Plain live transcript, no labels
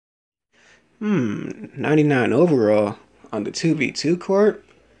99 overall on the 2v2 court.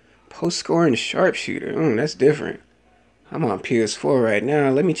 Post scoring sharpshooter. That's different. I'm on PS4 right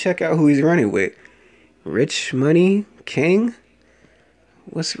now. Let me check out who he's running with. Rich Money King?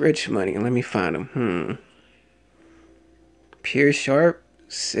 What's Rich Money? Let me find him. Pure Sharp,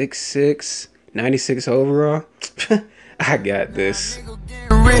 6'6", 96 overall. I got this.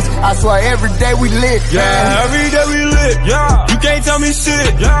 I swear every day we lit. Yeah, every day we lit. Yeah, you can't tell me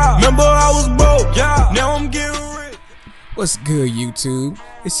shit. Yeah, remember I was broke. Yeah, now I'm getting rich. What's good, YouTube?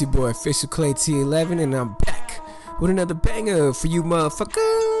 It's your boy Official Clay T11, and I'm back with another banger for you motherfuckers.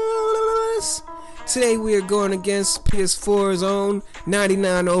 Today we are going against PS4's own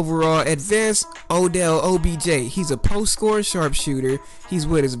 99 overall advanced Odell OBJ. He's a post-scoring sharpshooter. He's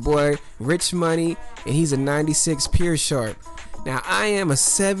with his boy Rich Money, and he's a 96 pure sharp. Now I am a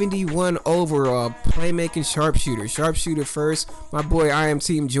 71 overall playmaking sharpshooter. Sharpshooter first. My boy I Am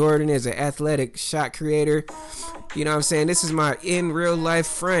Team Jordan is an athletic shot creator. You know what I'm saying? This is my in real life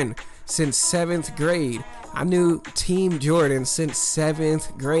friend since 7th grade. I knew Team Jordan since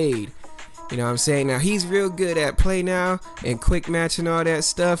 7th grade. You know what I'm saying? Now he's real good at play now and quick match and all that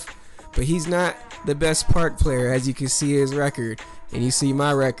stuff, but he's not the best park player, as you can see his record. And you see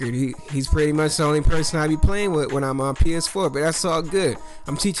my record. He's pretty much the only person I be playing with when I'm on PS4, but that's all good.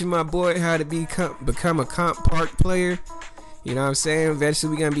 I'm teaching my boy how to become a comp park player. You know what I'm saying?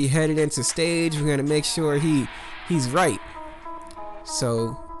 Eventually we're gonna be headed into stage. We're gonna make sure he's right.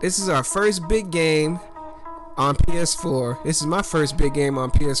 So this is our first big game on PS4. This is my first big game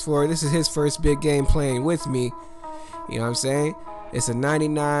on PS4. This is his first big game playing with me. You know what I'm saying? It's a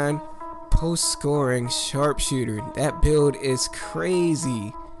 99 post-scoring sharpshooter. That build is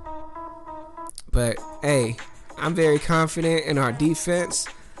crazy. But hey, I'm very confident in our defense.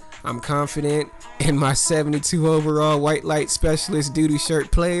 I'm confident in my 72 overall white light specialist doo-doo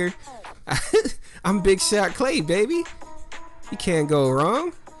shirt player. I'm Big Shot Clay, baby. You can't go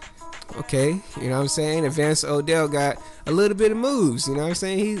wrong. Okay, you know what I'm saying? Advanced Odell got a little bit of moves. You know what I'm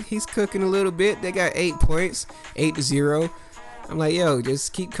saying? He's cooking a little bit. They got 8 points, 8-0. I'm like, yo,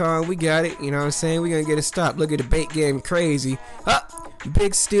 just keep calm. We got it. You know what I'm saying? We're going to get a stop. Look at the bait game. Crazy. Up.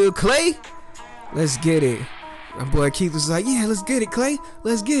 Big Steel Clay. Let's get it. My boy Keith was like, yeah, let's get it, Clay.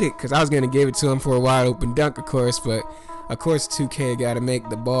 Let's get it. Because I was going to give it to him for a wide open dunk, of course. But, of course, 2K got to make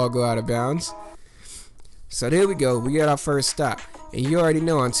the ball go out of bounds. So, there we go. We got our first stop. And you already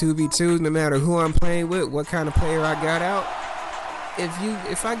know on 2v2s, no matter who I'm playing with, what kind of player I got out,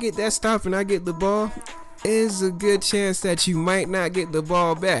 if I get that stop and I get the ball, is a good chance that you might not get the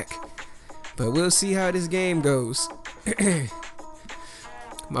ball back. But we'll see how this game goes.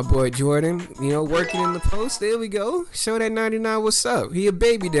 My boy Jordan, you know, working in the post. There we go. Show that 99 what's up. He a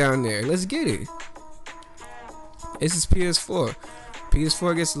baby down there. Let's get it. This is PS4.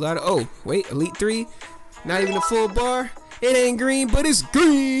 PS4 gets a lot of... Oh, wait. Elite 3. Not even a full bar. It ain't green, but it's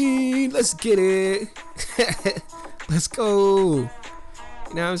green. Let's get it. Let's go.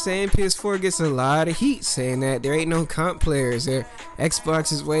 You know what I'm saying? PS4 gets a lot of heat saying that there ain't no comp players. Their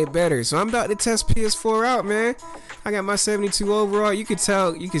Xbox is way better. So I'm about to test PS4 out, man. I got my 72 overall. You can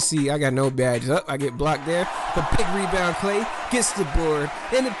tell, you can see I got no badges up. I get blocked there. But big rebound Clay gets the board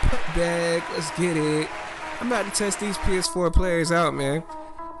and the put back. Let's get it. I'm about to test these PS4 players out, man.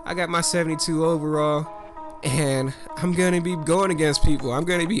 I got my 72 overall. And I'm going to be going against people. I'm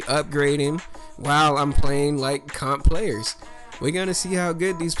going to be upgrading while I'm playing like comp players. We're going to see how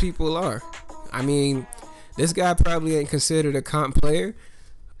good these people are. I mean, this guy probably ain't considered a comp player.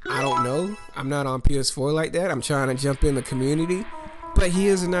 I don't know. I'm not on PS4 like that. I'm trying to jump in the community. But he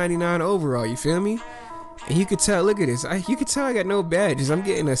is a 99 overall, you feel me? And you could tell, look at this. You could tell I got no badges. I'm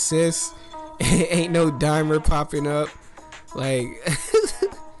getting assists. Ain't no dimer popping up. Like,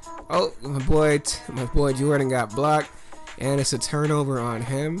 oh, my boy Jordan got blocked. And it's a turnover on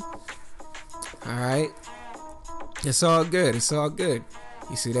him. Alright. It's all good. It's all good.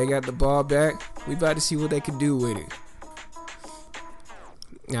 You see, they got the ball back. We about to see what they can do with it.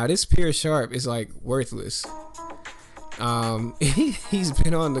 Now, this pure sharp is like worthless. He's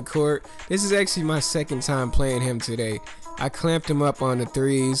been on the court. This is actually my second time playing him today. I clamped him up on the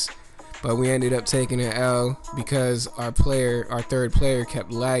threes, but we ended up taking an L because our third player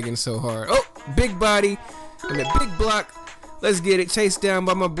kept lagging so hard. Oh, big body and a big block. Let's get it. Chased down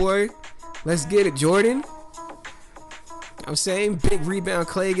by my boy. Let's get it, Jordan. I'm saying big rebound.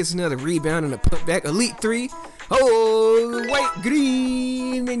 Clay gets another rebound and a putback. Elite 3. Oh, white,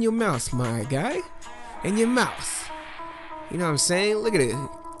 green in your mouth, my guy. In your mouth. You know what I'm saying? Look at it.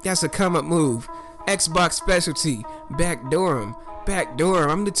 That's a come up move. Xbox specialty. Backdoor him. Backdoor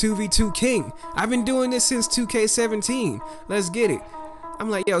him. I'm the 2v2 king. I've been doing this since 2K17. Let's get it. I'm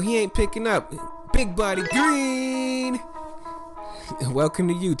like, yo, he ain't picking up. Big body green. Welcome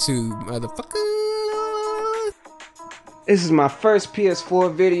to YouTube, motherfucker. This is my first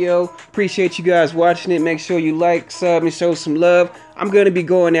PS4 video. Appreciate you guys watching it. Make sure you like, sub, and show some love. I'm going to be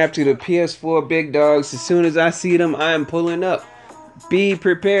going after the PS4 big dogs. As soon as I see them, I am pulling up. Be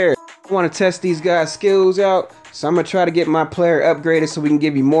prepared. I want to test these guys' skills out. So I'm going to try to get my player upgraded so we can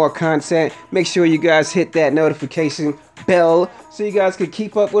give you more content. Make sure you guys hit that notification bell so you guys can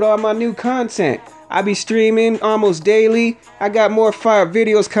keep up with all my new content. I be streaming almost daily. I got more fire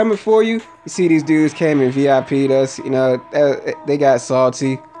videos coming for you. You see these dudes came and VIP'd us. You know, they got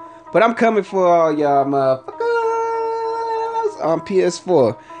salty. But I'm coming for all y'all motherfuckers on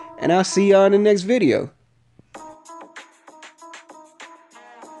PS4. And I'll see y'all in the next video.